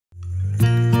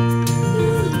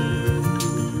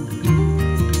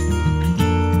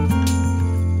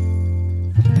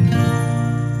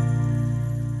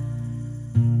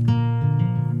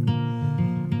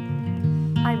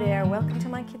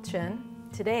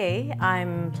Today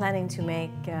I'm planning to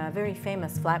make a very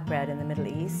famous flatbread in the Middle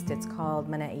East. It's called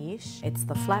Manakeesh. It's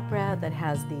the flatbread that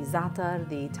has the zaatar,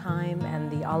 the thyme, and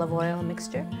the olive oil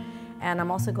mixture. And I'm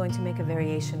also going to make a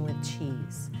variation with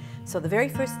cheese. So the very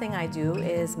first thing I do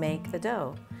is make the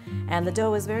dough. And the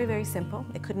dough is very, very simple.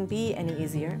 It couldn't be any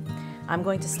easier. I'm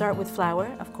going to start with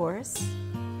flour, of course,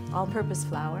 all-purpose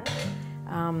flour.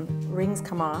 Rings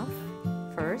come off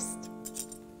first.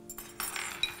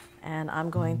 And I'm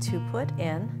going to put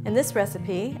in this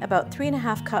recipe, about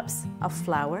 3½ cups of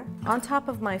flour. On top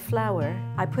of my flour,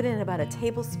 I put in about a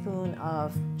tablespoon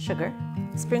of sugar,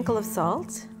 a sprinkle of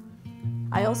salt.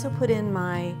 I also put in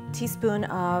my teaspoon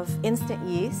of instant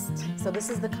yeast. So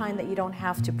this is the kind that you don't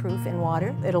have to proof in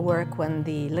water. It'll work when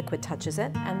the liquid touches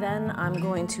it. And then I'm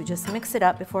going to just mix it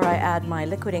up before I add my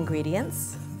liquid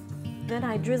ingredients. Then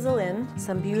I drizzle in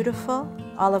some beautiful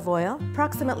olive oil,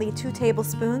 approximately 2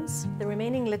 tablespoons. The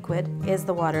remaining liquid is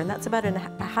the water, and that's about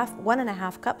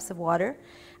 1½ cups of water.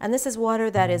 And this is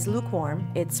water that is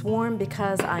lukewarm. It's warm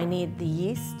because I need the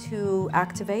yeast to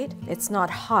activate. It's not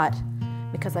hot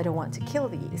because I don't want to kill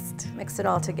the yeast. Mix it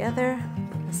all together.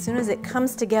 As soon as it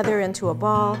comes together into a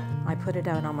ball, I put it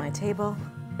out on my table.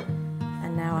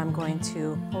 And now I'm going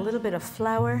to a little bit of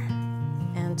flour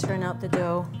and turn out the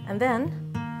dough. And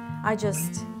then I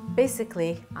just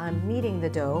I'm kneading the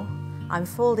dough, I'm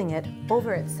folding it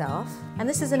over itself. And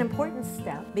this is an important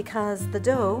step because the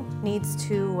dough needs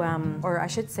to, or I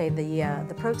should say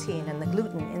the protein and the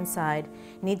gluten inside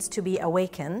needs to be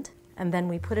awakened, and then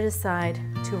we put it aside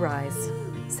to rise.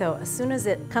 So as soon as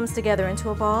it comes together into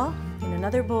a ball, in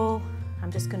another bowl,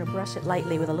 I'm just going to brush it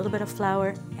lightly with a little bit of flour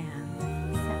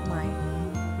and set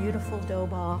my beautiful dough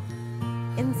ball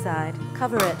inside,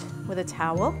 cover it with a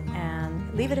towel, and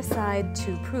leave it aside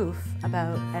to proof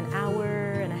about an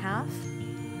hour and a half.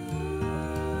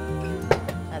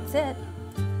 That's it.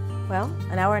 Well,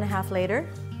 an hour and a half later,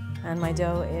 and my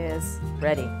dough is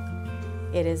ready.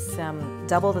 It is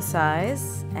double the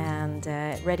size and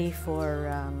ready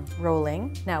for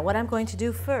rolling. Now, what I'm going to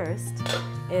do first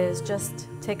is just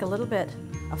take a little bit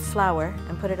of flour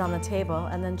and put it on the table,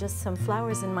 and then just some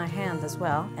flowers in my hand as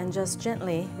well, and just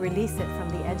gently release it from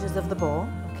the edges of the bowl.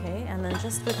 Okay, and then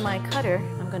just with my cutter,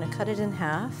 I'm going to cut it in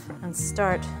half and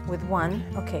start with one.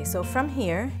 Okay, so from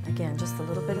here, again, just a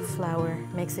little bit of flour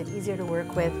makes it easier to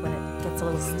work with when it gets a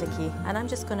little sticky. And I'm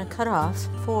just going to cut off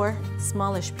 4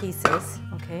 smallish pieces,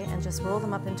 okay, and just roll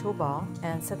them up into a ball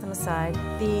and set them aside.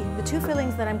 The 2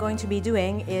 fillings that I'm going to be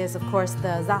doing is, of course,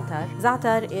 the zaatar.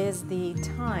 Zaatar is the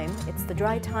thyme. It's the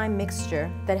dry thyme mixture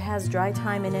that has dry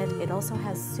thyme in it. It also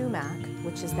has sumac,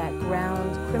 which is that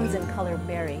ground crimson colored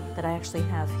berry that I actually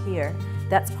have here.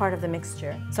 That's part of the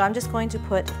mixture. So I'm just going to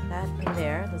put that in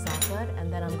there, the zaatar,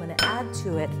 and then I'm going to add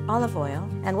to it olive oil.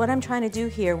 And what I'm trying to do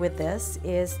here with this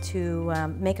is to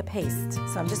make a paste.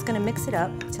 So I'm just going to mix it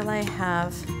up till I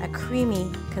have a creamy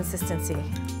consistency.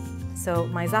 So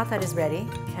my zaatar is ready,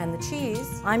 and the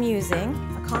cheese, I'm using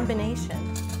a combination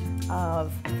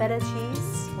of feta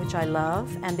cheese, which I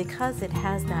love, and because it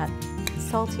has that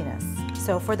saltiness.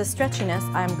 So for the stretchiness,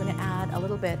 I'm going to add a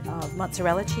little bit of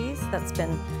mozzarella cheese that's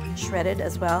been shredded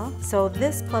as well. So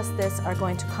this plus this are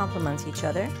going to complement each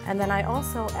other. And then I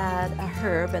also add a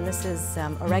herb, and this is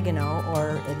oregano,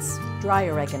 or it's dry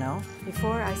oregano.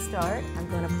 Before I start, I'm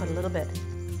going to put a little bit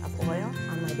of oil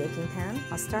on my baking pan.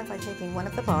 I'll start by taking one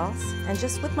of the balls, and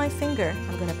just with my finger,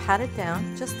 I'm going to pat it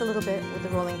down just a little bit with the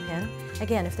rolling pin.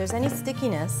 Again, if there's any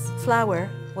stickiness, flour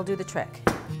will do the trick.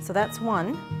 So that's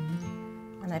one.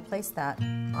 And I place that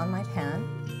on my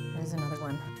pan. There's another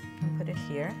one. And put it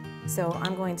here. So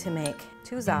I'm going to make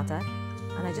 2 zaatar,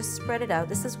 and I just spread it out.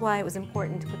 This is why it was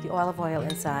important to put the olive oil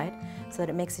inside, so that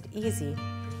it makes it easy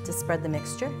to spread the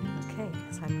mixture. Okay,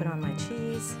 so I put on my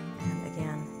cheese, and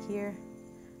again here,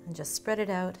 and just spread it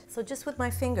out. So just with my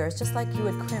fingers, just like you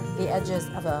would crimp the edges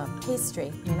of a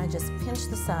pastry, and I just pinch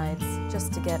the sides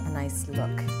just to get a nice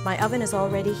look. My oven is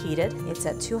already heated. It's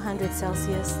at 200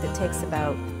 Celsius. It takes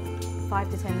about 5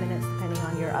 to 10 minutes depending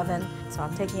on your oven. So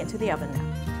I'm taking it to the oven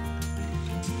now.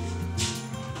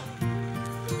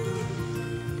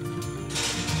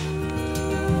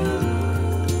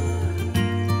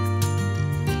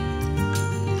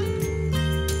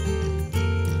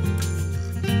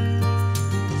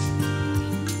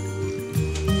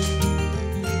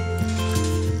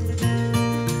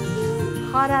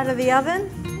 Hot out of the oven,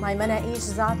 my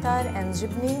Manakeesh zaatar and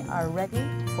jibni are ready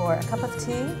for a cup of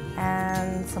tea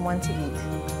and someone to eat.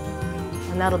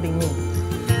 And that'll be me.